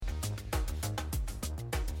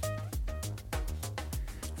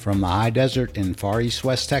From the high desert in far east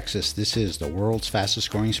West Texas, this is the world's fastest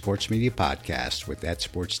growing sports media podcast with That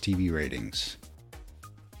Sports TV ratings.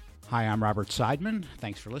 Hi, I'm Robert Seidman.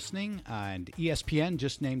 Thanks for listening. And ESPN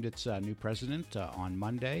just named its new president on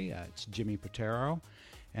Monday. It's Jimmy Pitaro.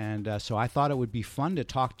 And so I thought it would be fun to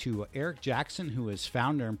talk to Eric Jackson, who is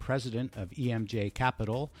founder and president of EMJ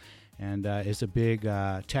Capital and is a big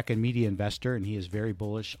tech and media investor, and he is very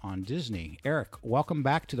bullish on Disney. Eric, welcome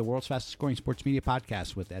back to the world's fastest growing sports media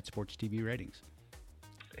podcast with That Sports TV ratings.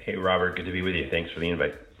 Hey, Robert, good to be with you. Thanks for the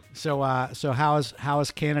invite. So how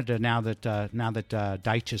is Canada now that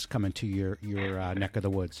Deitch is coming to your neck of the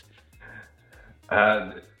woods?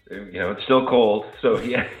 It's still cold, so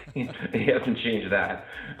he hasn't changed that.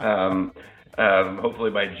 Hopefully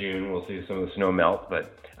by June we'll see some of the snow melt,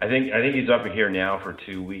 but I think he's up here now for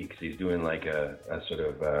 2 weeks. He's doing like a sort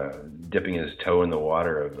of dipping his toe in the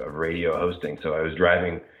water of radio hosting. So I was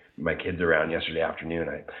driving my kids around yesterday afternoon.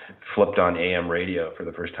 I flipped on AM radio for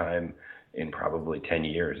the first time in probably 10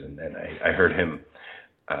 years, and then I heard him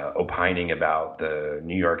opining about the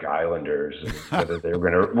New York Islanders, whether they were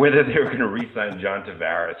going to re-sign John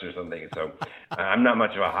Tavares or something. So I'm not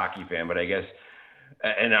much of a hockey fan, but I guess.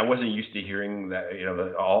 And I wasn't used to hearing that,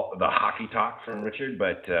 all the hockey talk from Richard,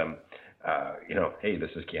 but hey, this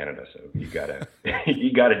is Canada, so you gotta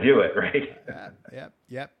do it, right?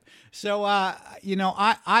 Yep. So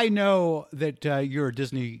I know that you're a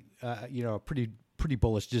Disney, a pretty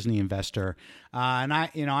bullish Disney investor, and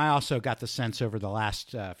I also got the sense over the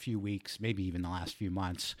last few weeks, maybe even the last few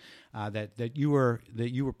months, that you were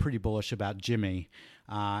pretty bullish about Jimmy.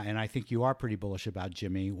 And I think you are pretty bullish about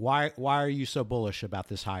Jimmy. Why are you so bullish about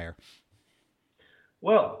this hire?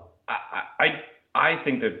 Well, I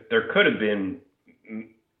think that there could have been,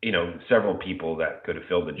 several people that could have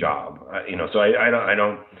filled the job. So I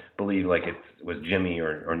don't believe like it was Jimmy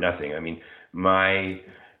or nothing. I mean, my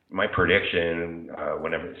prediction,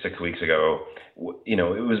 whenever 6 weeks ago,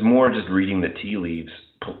 it was more just reading the tea leaves,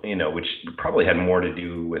 which probably had more to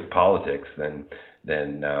do with politics than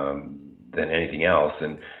anything else,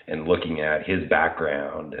 and looking at his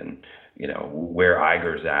background and where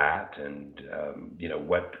Iger's at, and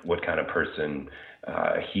what kind of person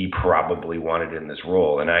he probably wanted in this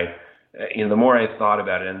role. And the more I thought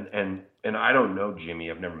about it, and I don't know Jimmy,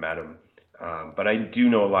 I've never met him, but I do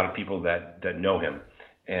know a lot of people that know him,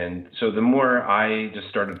 and so the more I just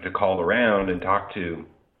started to call around and talk to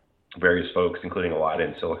various folks, including a lot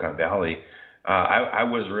in Silicon Valley, I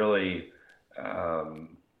was really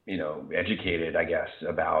educated, I guess,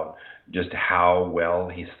 about just how well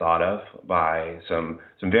he's thought of by some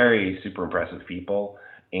very super impressive people.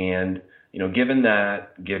 And, given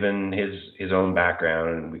his own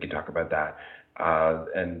background, and we can talk about that,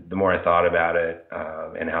 and the more I thought about it,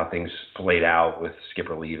 and how things played out with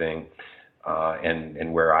Skipper leaving,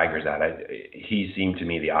 and where Iger's at, he seemed to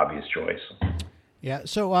me the obvious choice. Yeah.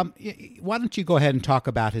 So, why don't you go ahead and talk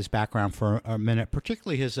about his background for a minute,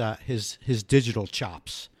 particularly his digital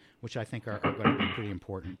chops, which I think are going to be pretty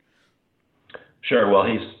important. Sure. Well,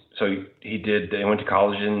 he went to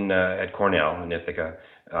college at Cornell in Ithaca.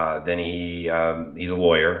 Then he's a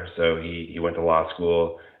lawyer, so he went to law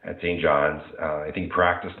school at St. John's. I think he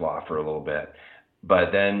practiced law for a little bit,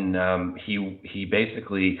 but then he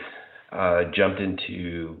basically jumped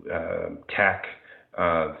into tech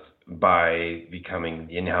by becoming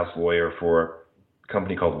the in-house lawyer for a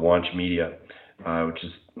company called Launch Media, which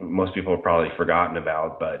is most people have probably forgotten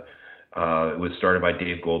about, but it was started by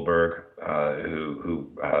Dave Goldberg, who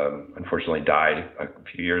unfortunately died a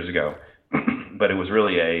few years ago. But it was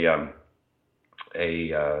really a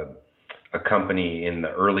company in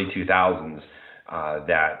the early 2000s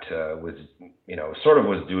that was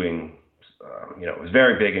was doing it was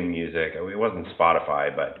very big in music. It wasn't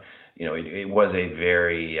Spotify, but it was a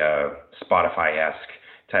very Spotify-esque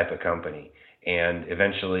type of company. And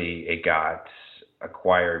eventually it got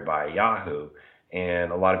acquired by Yahoo,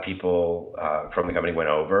 and a lot of people from the company went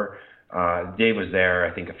over. Dave was there,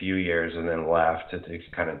 I think, a few years and then left to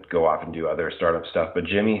kind of go off and do other startup stuff. But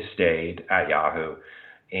Jimmy stayed at Yahoo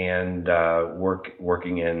and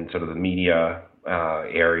working in sort of the media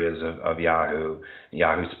areas of Yahoo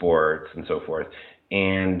Sports and so forth,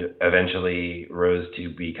 and eventually rose to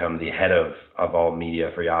become the head of all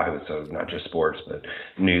media for Yahoo, so not just sports, but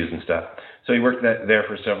news and stuff. So he worked there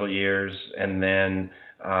for several years, and then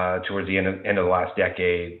towards the end of the last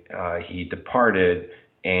decade, he departed,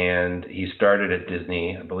 and he started at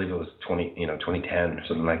Disney. I believe it was 2010 or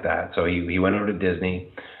something like that. So he went over to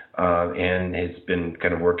Disney, and has been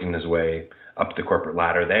kind of working his way up the corporate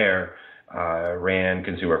ladder there. Ran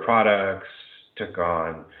consumer products, took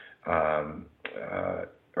on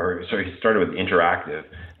he started with interactive,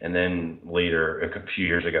 and then later, a few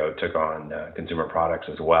years ago, took on consumer products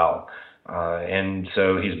as well. And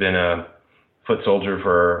so he's been a foot soldier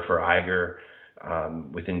for Iger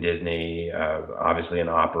within Disney, obviously an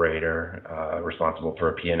operator, responsible for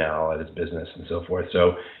a P&L at his business and so forth.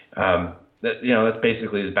 So that's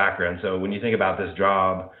basically his background. So when you think about this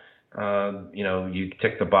job, you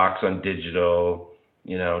tick the box on digital,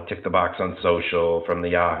 tick the box on social from the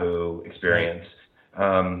Yahoo experience.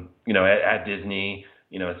 At Disney,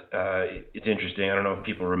 it's interesting. I don't know if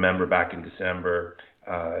people remember back in December,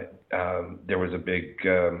 there was a big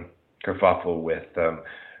kerfuffle with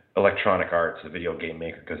Electronic Arts, the video game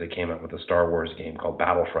maker, because they came out with a Star Wars game called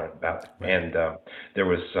Battlefront. And there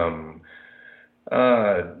was some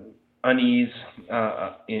unease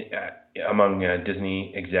among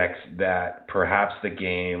Disney execs that perhaps the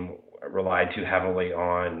game relied too heavily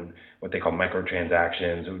on what they call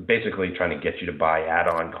microtransactions, basically trying to get you to buy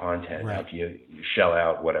add-on content. Right. Now, if you shell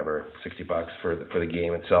out whatever $60 for the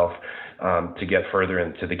game itself to get further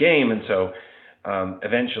into the game, and so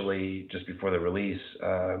eventually, just before the release,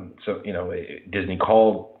 Disney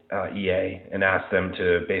called EA and asked them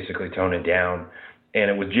to basically tone it down, and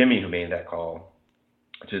it was Jimmy who made that call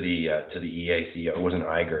to the EA CEO. It wasn't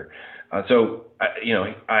Iger.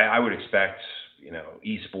 I would expect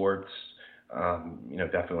esports,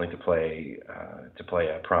 definitely to play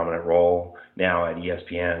a prominent role now at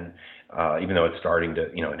ESPN, even though it's starting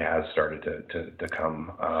to, it has started to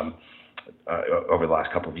come over the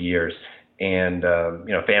last couple of years, and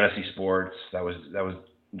fantasy sports, that was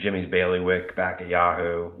Jimmy's bailiwick back at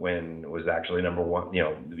Yahoo when it was actually number one.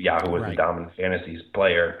 Yahoo was the dominant fantasy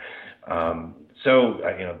player.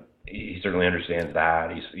 He certainly understands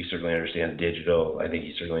that. He certainly understands digital. I think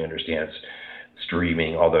he certainly understands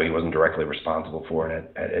streaming, although he wasn't directly responsible for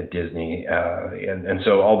it at Disney. And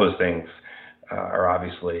so all those things are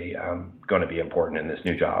obviously going to be important in this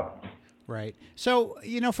new job. Right. So,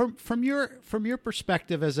 from your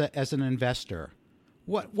perspective as an investor,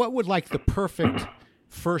 what would like the perfect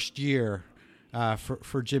first year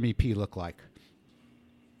for Jimmy P look like?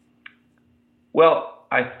 Well,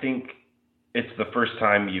 I think it's the first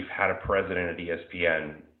time you've had a president at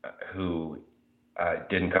ESPN who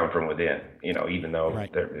didn't come from within, even though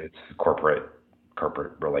it's corporate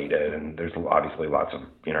related, and there's obviously lots of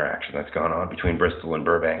interaction that's gone on between Bristol and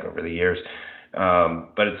Burbank over the years,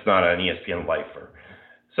 but it's not an ESPN lifer.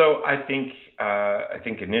 So I think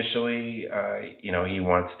initially, he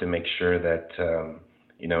wants to make sure that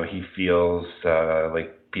he feels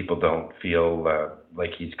like people don't feel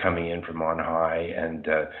like he's coming in from on high and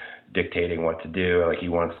dictating what to do. Like he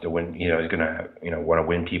wants to win, he's going to, want to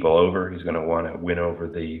win people over. He's going to want to win over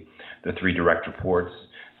the three direct reports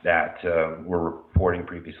that were reporting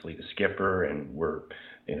previously to Skipper and were,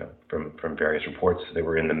 from various reports, they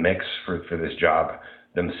were in the mix for this job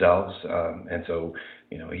themselves. And so,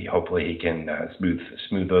 hopefully he can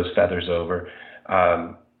smooth those feathers over.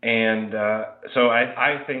 So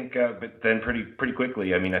I think, but then pretty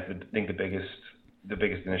quickly, I think the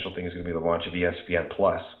biggest initial thing is going to be the launch of ESPN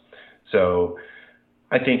Plus. So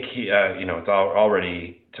I think it's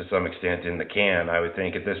already to some extent in the can, I would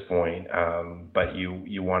think at this point. But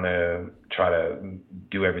you want to try to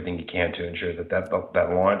do everything you can to ensure that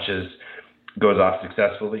launch goes off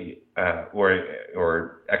successfully,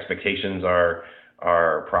 or expectations are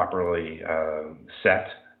properly set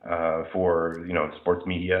for sports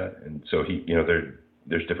media. And so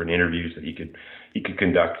there's different interviews that he could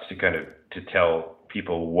conduct to tell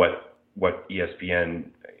people what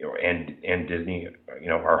ESPN and Disney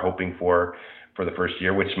are hoping for the first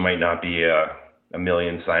year, which might not be a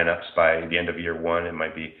million signups by the end of year one. It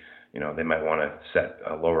might be they might want to set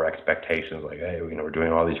lower expectations, like, hey, we're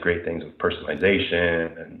doing all these great things with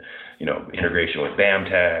personalization and integration with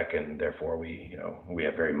BAMTech, and therefore we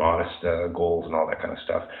have very modest goals and all that kind of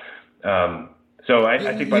stuff. So I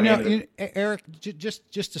think by the end of Eric,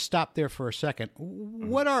 just to stop there for a second,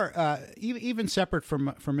 what are even separate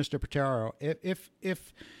from Mr. Patero, if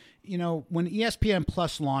when ESPN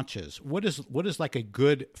Plus launches, what is like a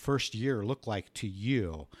good first year look like to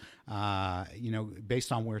you?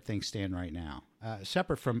 Based on where things stand right now,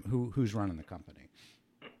 separate from who's running the company.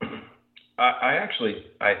 I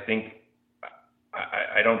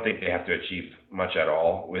don't think they have to achieve much at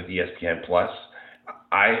all with ESPN Plus.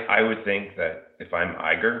 I would think that if I'm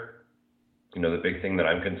Iger, the big thing that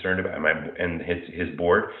I'm concerned about, and his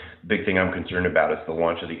board, the big thing I'm concerned about is the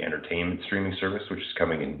launch of the entertainment streaming service, which is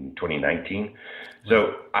coming in 2019.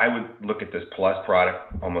 So I would look at this Plus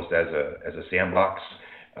product almost as a sandbox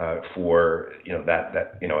for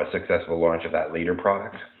a successful launch of that later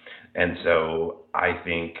product. And so I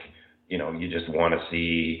think you just want to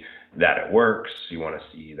see that it works. You want to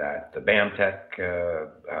see that the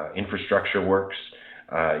BAMTech infrastructure works.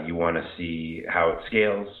 You want to see how it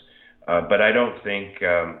scales. But I don't think,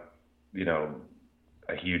 a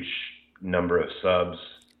huge number of subs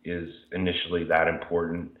is initially that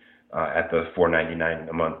important at the $4.99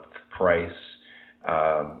 a month price.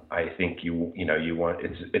 I think you want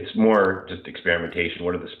it's more just experimentation.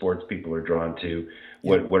 What are the sports people are drawn to?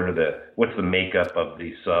 What's the makeup of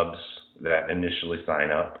these subs that initially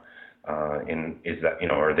sign up? And is that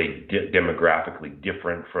are they demographically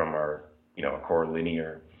different from our core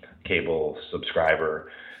linear cable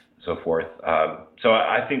subscriber, so forth? So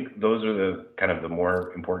I think those are the kind of the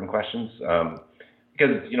more important questions,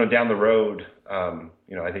 because down the road,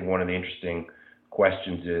 I think one of the interesting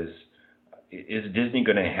questions is Disney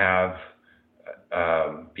going to have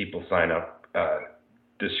people sign up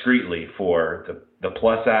discreetly for the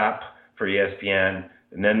Plus app for ESPN,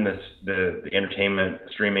 and then the entertainment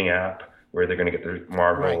streaming app where they're going to get their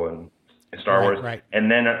Marvel and Star Wars,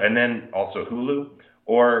 and then also Hulu,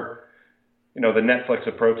 or the Netflix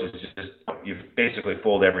approach is just you basically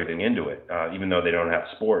fold everything into it, even though they don't have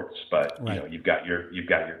sports, but you've got your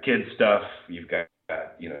kids stuff, you've got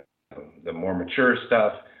the more mature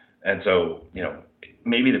stuff. And so,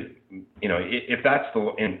 maybe if that's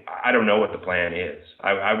and I don't know what the plan is.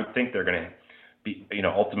 I would think they're going to be,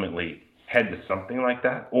 ultimately head to something like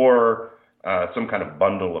that, or some kind of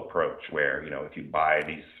bundle approach where, if you buy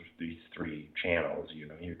these three channels, you're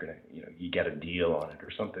going to, you get a deal on it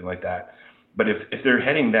or something like that. But if they're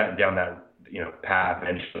heading down that, path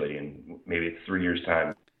eventually, and maybe it's 3 years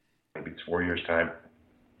time, maybe it's 4 years time,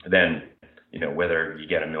 then, whether you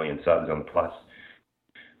get 1 million subs on the Plus,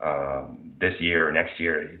 this year or next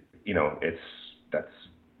year, it's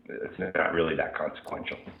not really that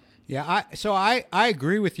consequential. Yeah, I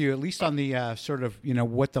agree with you, at least on the sort of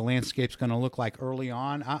what the landscape's going to look like early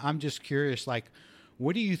on. I'm just curious, like,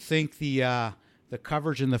 what do you think the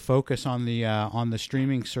coverage and the focus on the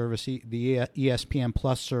streaming service, the ESPN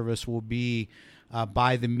Plus service, will be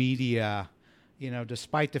by the media?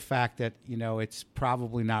 Despite the fact that it's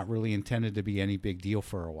probably not really intended to be any big deal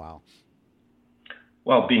for a while.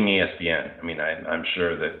 Well, being ESPN, I mean, I'm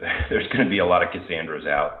sure that there's going to be a lot of Cassandras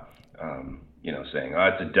out, saying, "Oh,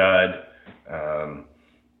 it's a dud."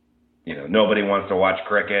 Nobody wants to watch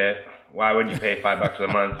cricket. Why would you pay $5 a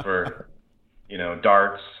month for,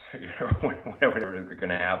 darts, whatever they're going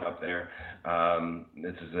to have up there?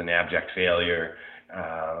 This is an abject failure.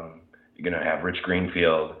 You're going to have Rich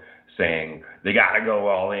Greenfield saying they got to go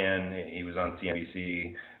all in. He was on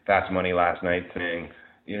CNBC Fast Money last night saying,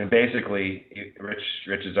 basically,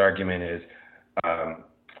 Rich's argument is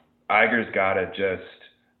Iger's got to just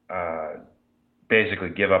basically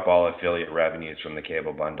give up all affiliate revenues from the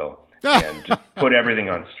cable bundle and just put everything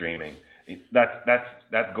on streaming.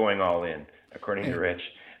 That's going all in, according to Rich.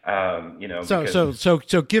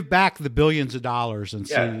 So give back the billions of dollars and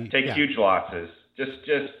take huge losses.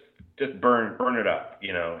 Just burn it up,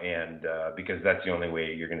 and because that's the only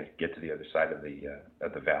way you're going to get to the other side of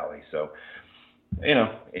the valley. So.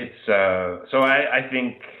 It's so I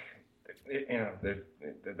think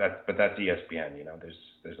that's ESPN.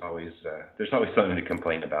 There's always something to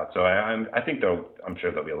complain about. So I'm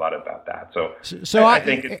sure there'll be a lot about that. So I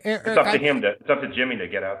think it's up to him it's up to Jimmy to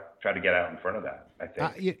try to get out in front of that. I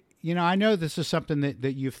think. I know this is something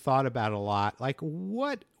that you've thought about a lot. Like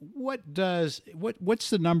what's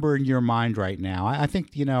the number in your mind right now? I think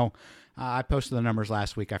I posted the numbers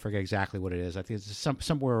last week. I forget exactly what it is. I think it's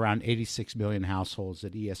somewhere around 86 million households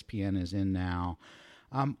that ESPN is in now.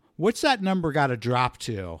 What's that number got to drop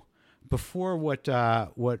to before what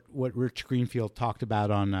Rich Greenfield talked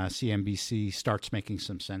about on CNBC starts making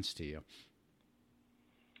some sense to you?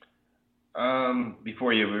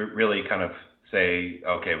 Before you really kind of say,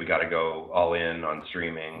 okay, we got to go all in on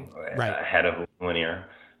streaming ahead of linear.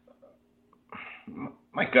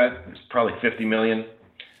 My gut is probably 50 million.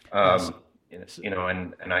 Yes.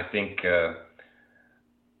 And I think,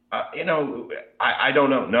 I don't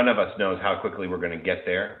know. None of us knows how quickly we're going to get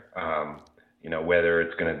there. Whether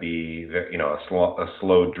it's going to be, a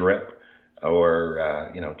slow drip,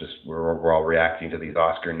 or just we're all reacting to these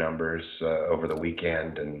Oscar numbers over the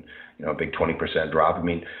weekend, and a big 20% drop. I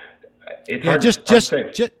mean, it's hard just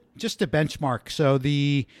to benchmark. So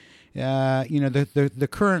the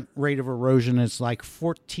current rate of erosion is like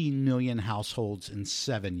 14 million households in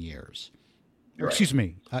 7 years. Right. Excuse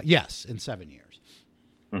me. Yes, in 7 years.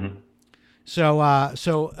 Mm-hmm.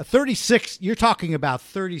 So 36. You're talking about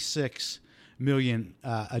 36 million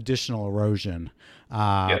additional erosion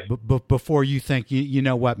Yep. before you think you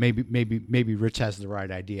know what, maybe Rich has the right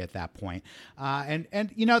idea at that point. And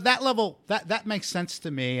that level that makes sense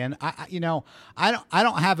to me. And I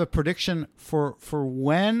don't have a prediction for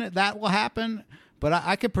when that will happen. But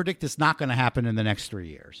I can predict it's not going to happen in the next 3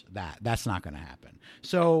 years. That's not going to happen.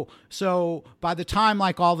 So by the time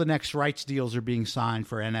like all the next rights deals are being signed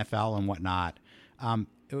for NFL and whatnot,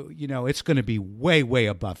 it's going to be way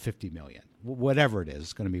above 50 million. Whatever it is,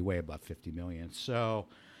 it's going to be way above 50 million. So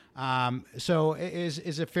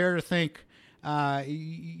is it fair to think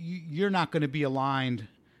you're not going to be aligned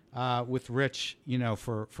with Rich,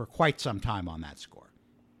 for quite some time on that score,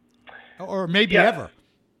 or maybe ever?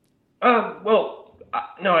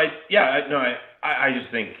 I just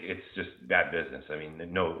think it's just bad business. I mean,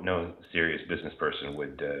 no serious business person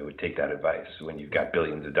would take that advice when you've got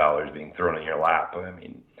billions of dollars being thrown in your lap. I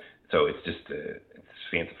mean, so it's just it's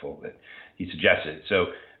fanciful that he suggested it. So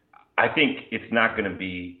I think it's not going to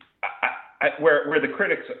be where the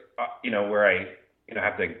critics, where I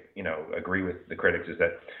have to agree with the critics is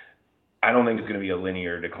that I don't think it's going to be a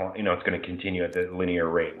linear decline. It's going to continue at the linear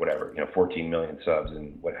rate, whatever, 14 million subs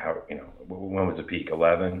and when was the peak?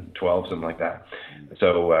 11, 12, something like that.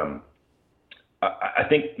 So I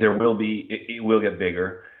think there will be, it will get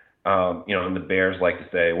bigger. And the Bears like to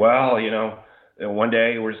say, well, one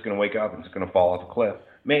day we're just going to wake up and it's going to fall off a cliff.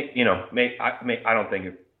 I don't think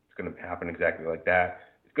it's going to happen exactly like that.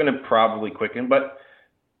 It's going to probably quicken, but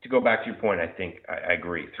to go back to your point, I think I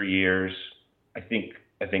agree. 3 years, I think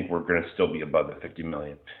we're going to still be above the 50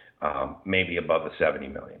 million, maybe above the 70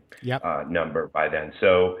 million number by then.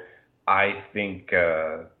 So I think,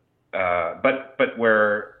 but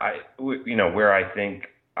where I think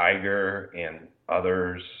Iger and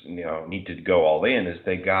others, need to go all in is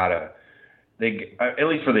they at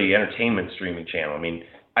least for the entertainment streaming channel. I mean,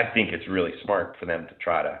 I think it's really smart for them to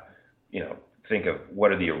try to, think of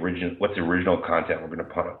what's the original content we're going to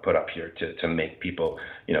put up here to make people,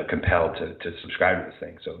 compelled to subscribe to this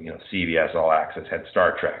thing. So, CBS All Access had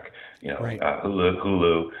Star Trek, right.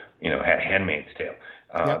 Hulu, had Handmaid's Tale.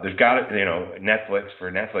 There's got to, Netflix,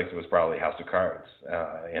 it was probably House of Cards,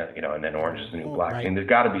 and then Orange is the New Black. Right. And there's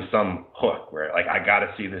got to be some hook where, like, I got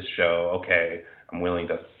to see this show. Okay, I'm willing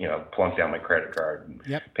to, plunk down my credit card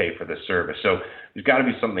and pay for this service. So there's got to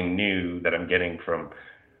be something new that I'm getting from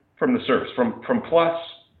the service. From Plus,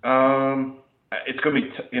 it's going to be,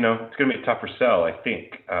 it's going to be a tougher sell, I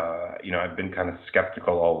think. I've been kind of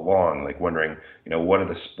skeptical all along, like wondering, what are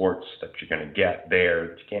the sports that you're going to get there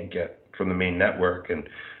that you can't get from the main network, and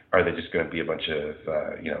are they just going to be a bunch of,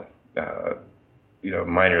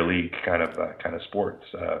 minor league kind of sports?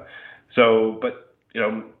 But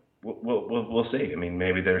we'll see. I mean,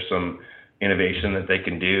 maybe there's some innovation that they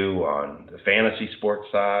can do on the fantasy sports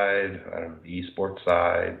side, the esports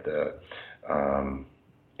side.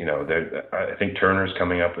 I think Turner's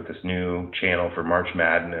coming up with this new channel for March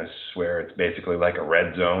Madness, where it's basically like a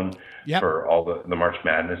red zone for all the March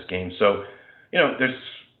Madness games. So,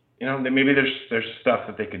 maybe there's stuff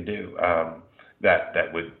that they could do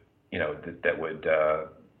that would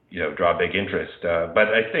draw big interest. But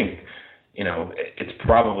I think, it's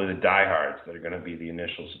probably the diehards that are going to be the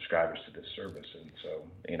initial subscribers to this service. And so,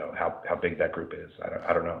 how big that group is,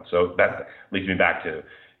 I don't know. So that leads me back to,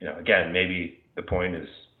 again, maybe the point is,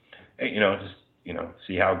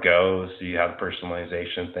 see how it goes, see how the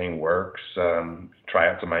personalization thing works, try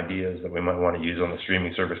out some ideas that we might want to use on the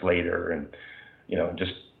streaming service later, and,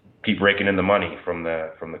 just keep raking in the money from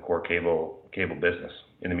the core cable business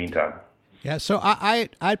in the meantime. Yeah, so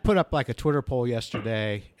I put up like a Twitter poll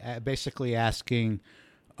yesterday, basically asking,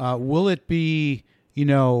 will it be,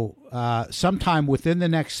 sometime within the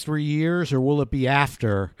next 3 years, or will it be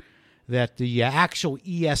after that the actual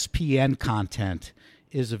ESPN content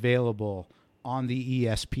is available on the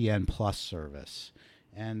ESPN Plus service?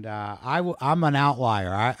 And I'm an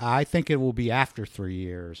outlier. I think it will be after 3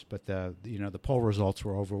 years, but the poll results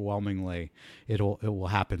were overwhelmingly it will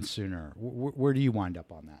happen sooner. Where do you wind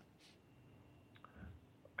up on that?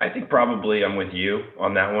 I think probably I'm with you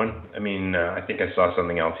on that one. I mean, I think I saw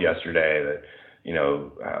something else yesterday that,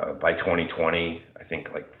 by 2020, I think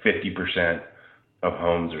like 50% of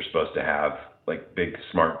homes are supposed to have like big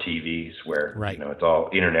smart TVs where, it's all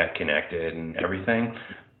internet connected and everything.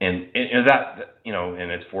 And that,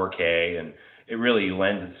 and it's 4K, and it really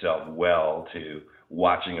lends itself well to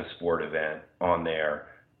watching a sport event on there,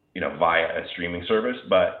 via a streaming service.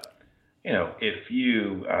 But, if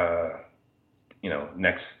you,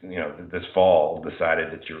 this fall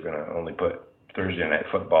decided that you were going to only put Thursday Night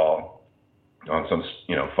Football on some,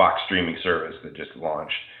 Fox streaming service that just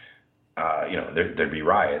launched, there'd be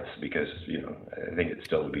riots because, I think it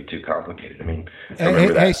still would be too complicated. I mean, I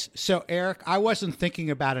remember that. So Eric, I wasn't thinking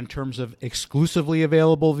about in terms of exclusively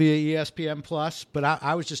available via ESPN Plus, but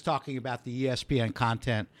I was just talking about the ESPN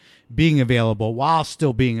content being available while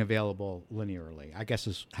still being available linearly, I guess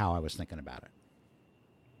is how I was thinking about it.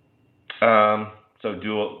 So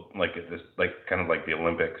dual, like this, like kind of like the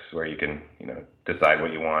Olympics where you can, decide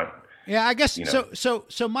what you want. Yeah, I guess so.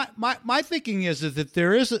 My thinking is that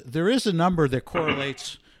there is a number that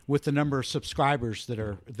correlates with the number of subscribers that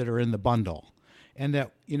are in the bundle, and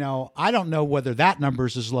that I don't know whether that number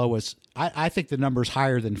is as low as I think the number is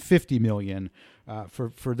higher than 50 million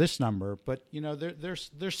for this number, but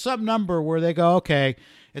there's some number where they go, okay,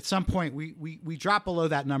 at some point we drop below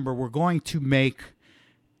that number, we're going to make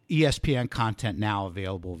ESPN content now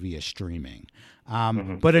available via streaming.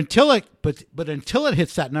 But until it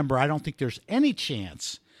hits that number, I don't think there's any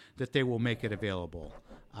chance that they will make it available.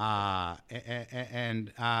 I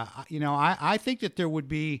think that there would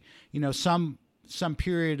be, some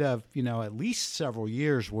period of, at least several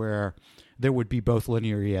years where there would be both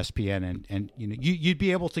linear ESPN and you'd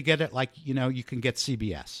be able to get it like, you can get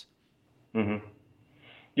CBS. Mm-hmm.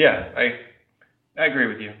 Yeah, I agree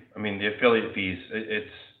with you. I mean, the affiliate fees,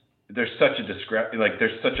 there's such a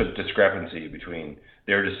discrepancy between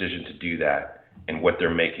their decision to do that and what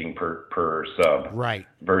they're making per sub, right?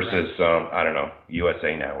 Versus I don't know,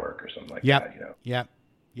 USA Network or something like that.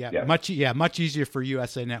 Yeah. Much easier for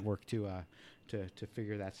USA Network to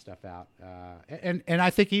figure that stuff out. And I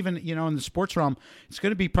think even in the sports realm, it's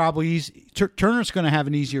going to be probably easy. Turner's going to have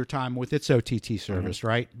an easier time with its OTT service, mm-hmm.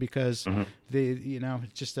 right? Because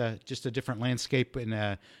it's just a different landscape and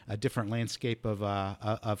a different landscape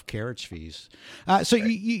of carriage fees. So right.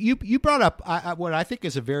 you brought up what I think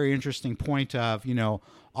is a very interesting point of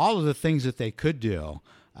all of the things that they could do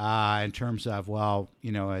in terms of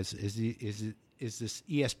is this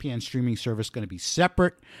ESPN streaming service going to be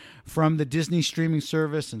separate from the Disney streaming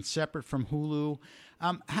service and separate from Hulu?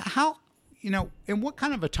 How, in what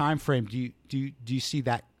kind of a time frame do you see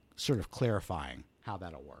that sort of clarifying how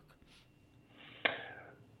that'll work?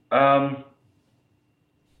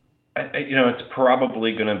 It's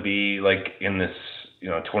probably going to be like in this,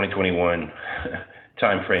 2021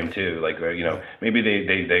 time frame too. Like, maybe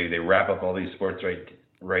they wrap up all these sports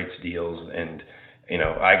rights deals and,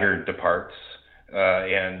 Iger departs.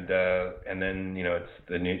 And then it's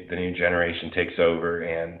the new generation takes over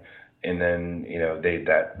and then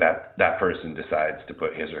that person decides to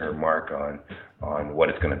put his or her mark on what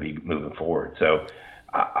it's going to be moving forward. So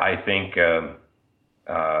I think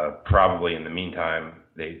probably in the meantime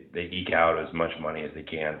they eke out as much money as they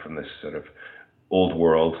can from this sort of old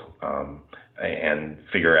world and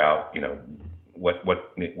figure out what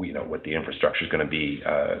the infrastructure is going to be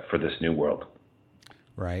for this new world.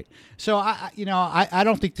 Right. So I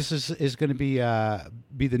don't think this is going to be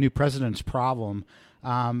the new president's problem,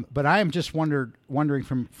 but I am just wondering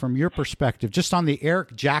from your perspective, just on the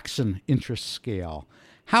Eric Jackson interest scale,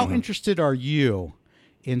 how mm-hmm. interested are you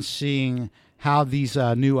in seeing how these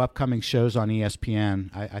new upcoming shows on ESPN?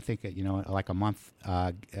 I think like a month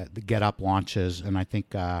the Get Up launches, and I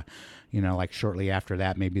think like shortly after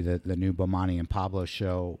that, maybe the new Bomani and Pablo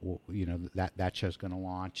show, that show's going to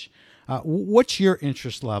launch. What's your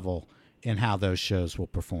interest level in how those shows will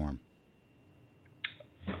perform?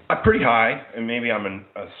 Pretty high, and maybe I'm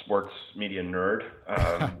a sports media nerd,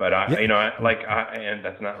 but and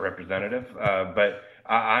that's not representative. But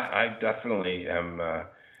I definitely am. I'm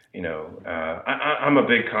a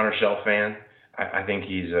big Connor Shell fan. I think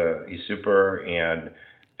he's super, and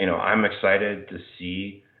I'm excited to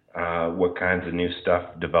see what kinds of new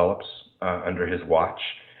stuff develops under his watch.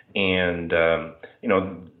 And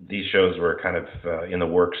these shows were kind of in the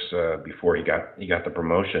works before he got the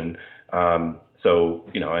promotion. So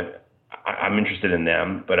I'm interested in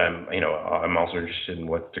them, but I'm also interested in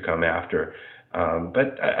what's to come after.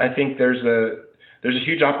 But I think there's a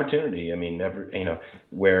huge opportunity. I mean,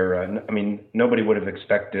 nobody would have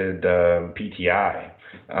expected PTI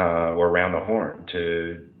or Around the Horn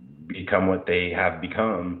to become what they have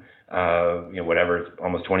become. Whatever,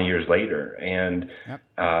 almost 20 years later, and yep.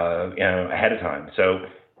 Ahead of time. So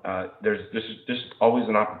there's always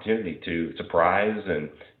an opportunity to surprise and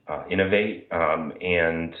innovate.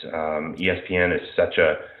 And ESPN is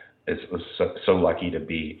so lucky to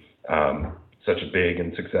be such a big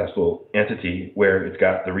and successful entity where it's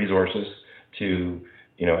got the resources to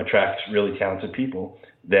attract really talented people.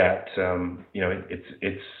 That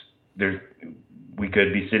it's there. We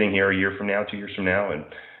could be sitting here a year from now, 2 years from now, and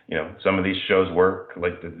some of these shows work,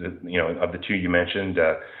 like the of the two you mentioned,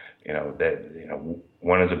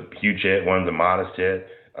 one is a huge hit, one's a modest hit.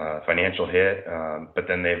 financial hit. But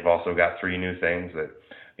then they've also got 3 new things that,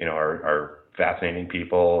 are fascinating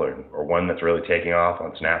people, or one that's really taking off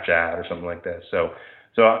on Snapchat or something like this. So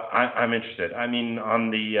I'm interested. I mean,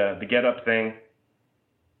 on the Get Up thing,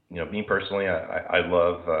 me personally, I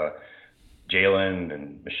love Jalen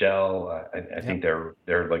and Michelle. I think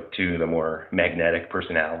they're like 2 of the more magnetic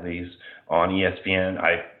personalities on ESPN.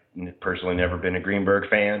 I personally never been a Greenberg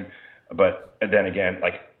fan, but then again,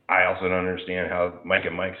 like, I also don't understand how Mike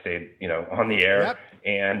and Mike stayed, on the air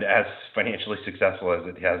and as financially successful as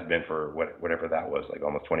it has been for whatever that was, like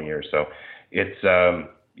almost 20 years. So it's,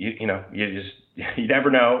 you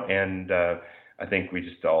never know. And I think we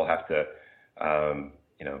just all have to,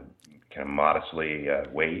 kind of modestly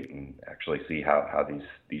wait and actually see how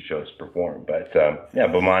these shows perform. But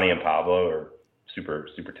Bomani and Pablo are super,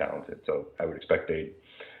 super talented. So I would expect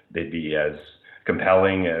they'd be as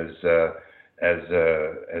compelling as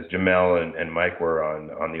Jamel and Mike were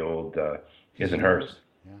on the old His and Hers.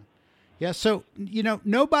 Yeah. So,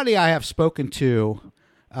 nobody I have spoken to,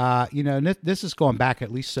 this is going back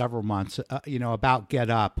at least several months, about Get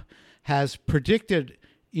Up, has predicted,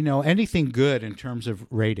 anything good in terms of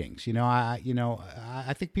ratings.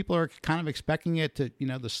 I think people are kind of expecting it to,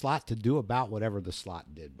 the slot to do about whatever the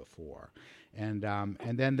slot did before. And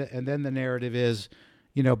then the narrative is,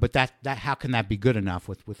 but that how can that be good enough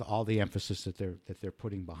with all the emphasis that they're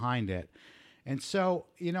putting behind it? And so,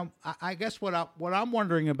 I guess what I'm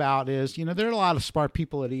wondering about is, there are a lot of smart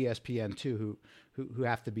people at ESPN too who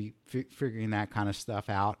have to be figuring that kind of stuff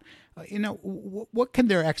out. What can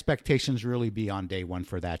their expectations really be on day one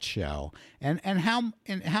for that show, and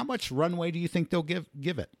how much runway do you think they'll give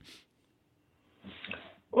it?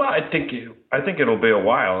 Well, I think it'll be a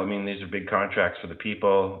while. I mean, these are big contracts for the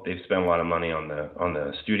people. They've spent a lot of money on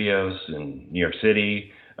the studios in New York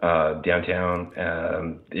City, downtown.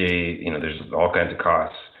 There's all kinds of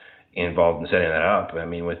costs involved in setting that up. I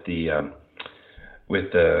mean, with the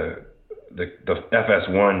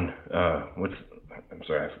FS1, I'm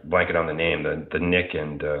sorry, I blanket on the name, the Nick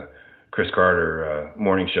and Chris Carter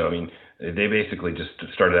morning show. I mean, they basically just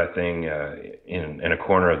started that thing in a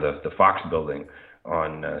corner of the Fox building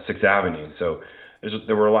on 6th Avenue. So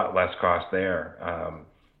there were a lot less costs there.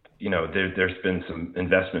 There's been some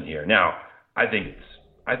investment here. Now, I think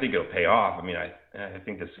it'll pay off. I mean, I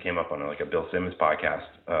think this came up on a Bill Simmons podcast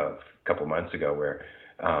a couple months ago where,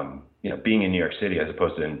 being in New York City as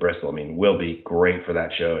opposed to in Bristol, I mean, will be great for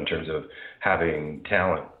that show in terms of having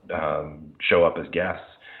talent show up as guests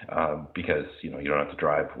because, you don't have to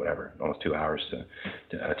drive, almost 2 hours to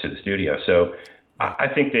the studio. So I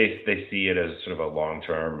think they see it as sort of a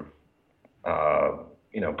long-term,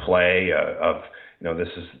 play of,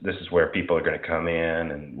 this is where people are going to come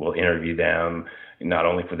in and we'll interview them, not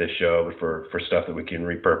only for this show, but for stuff that we can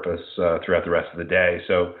repurpose throughout the rest of the day.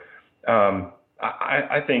 So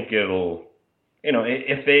I think it'll,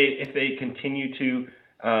 if they continue to,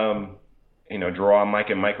 draw Mike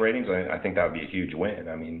and Mike ratings, I think that would be a huge win.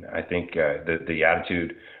 I mean, I think the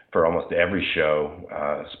attitude for almost every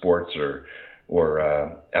show, sports or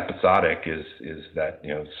episodic, is that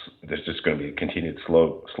there's just going to be a continued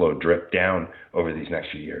slow drip down over these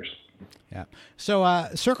next few years. Yeah. So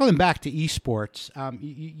circling back to esports,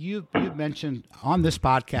 you mentioned on this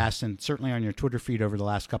podcast and certainly on your Twitter feed over the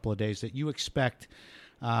last couple of days that you expect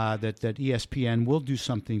that ESPN will do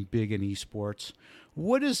something big in esports.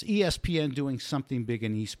 What does ESPN doing something big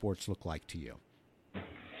in esports look like to you?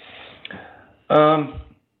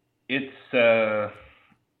 It's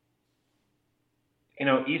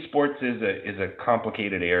esports is a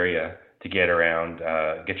complicated area to get your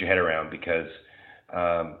head around because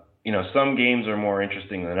some games are more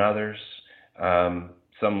interesting than others.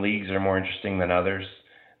 Some leagues are more interesting than others.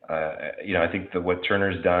 I think that what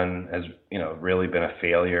Turner's done has, really been a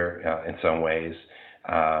failure in some ways.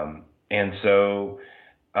 And so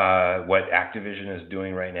what Activision is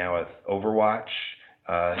doing right now with Overwatch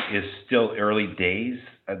is still early days.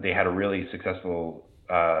 They had a really successful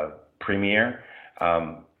premiere.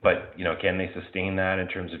 But, can they sustain that in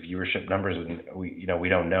terms of viewership numbers? We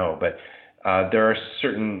don't know. But there are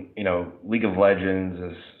certain, League of Legends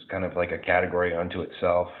is kind of like a category unto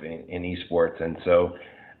itself in esports. And so,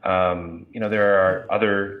 there are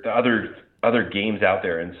other games out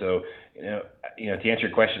there. And so, to answer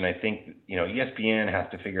your question, I think, ESPN has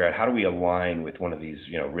to figure out how do we align with one of these,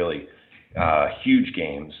 really huge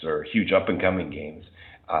games or huge up and coming games,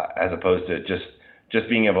 as opposed to just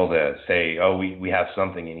being able to say, oh, we have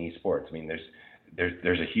something in esports. I mean,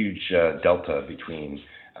 there's a huge delta between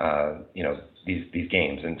these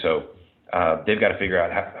games, and so they've got to figure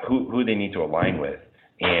out who they need to align with,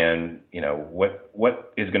 and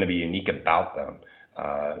what is going to be unique about them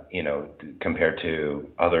compared to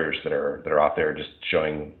others that are out there just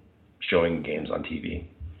showing games on TV.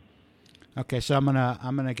 Okay, so I'm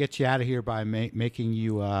gonna get you out of here by making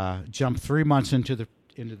you jump 3 months into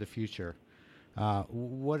the future.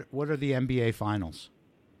 What are the NBA finals?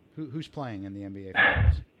 Who's playing in the NBA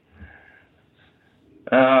finals?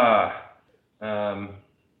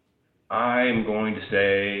 I'm going to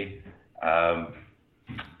say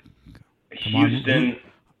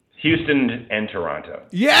Houston and Toronto.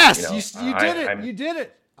 Yes, you did it. You did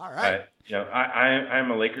it. All right.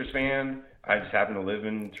 I'm a Lakers fan. I just happen to live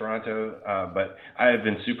in Toronto, but I have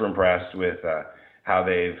been super impressed with how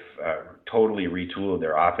they've totally retooled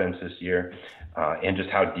their offense this year, and just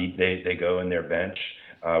how deep they go in their bench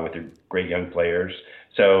with their great young players.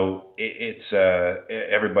 So it's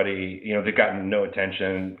everybody, they've gotten no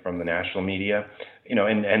attention from the national media,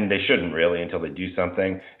 and they shouldn't really until they do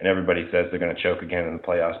something. And everybody says they're going to choke again in the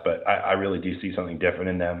playoffs, but I really do see something different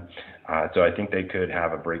in them. So I think they could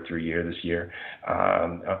have a breakthrough year this year,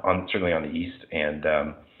 certainly on the East. And,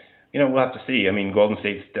 we'll have to see. I mean, Golden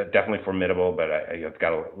State's definitely formidable, but it's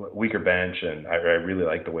got a weaker bench, and I really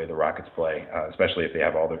like the way the Rockets play, especially if they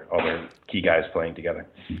have all their key guys playing together.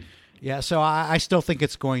 Yeah, so I still think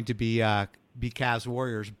it's going to be Cavs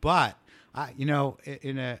Warriors, but in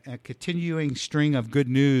a continuing string of good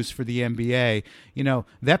news for the NBA,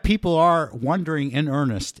 that people are wondering in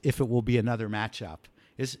earnest if it will be another matchup.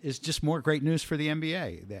 Is just more great news for the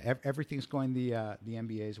NBA. Everything's going the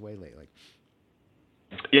NBA's way lately.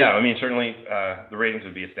 Yeah, I mean, certainly the ratings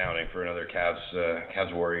would be astounding for another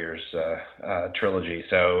Cavs Warriors trilogy.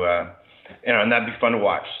 So. And that'd be fun to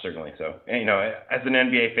watch, certainly. So, as an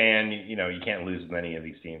NBA fan, you can't lose many of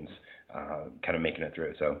these teams kind of making it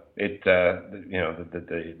through. So,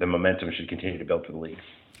 the momentum should continue to build for the league.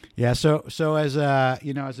 Yeah. So as a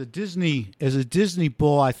Disney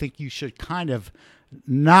bull, I think you should kind of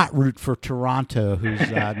not root for Toronto, whose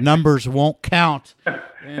numbers won't count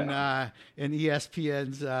in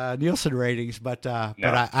ESPN's Nielsen ratings. But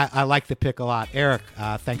I like the pick a lot. Eric,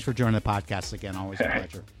 thanks for joining the podcast again. Always a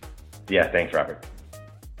pleasure. Yeah, thanks, Robert.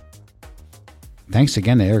 Thanks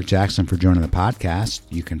again to Eric Jackson for joining the podcast.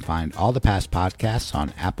 You can find all the past podcasts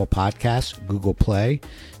on Apple Podcasts, Google Play,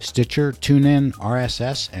 Stitcher, TuneIn,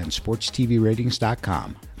 RSS, and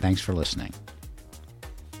SportsTVRatings.com. Thanks for listening.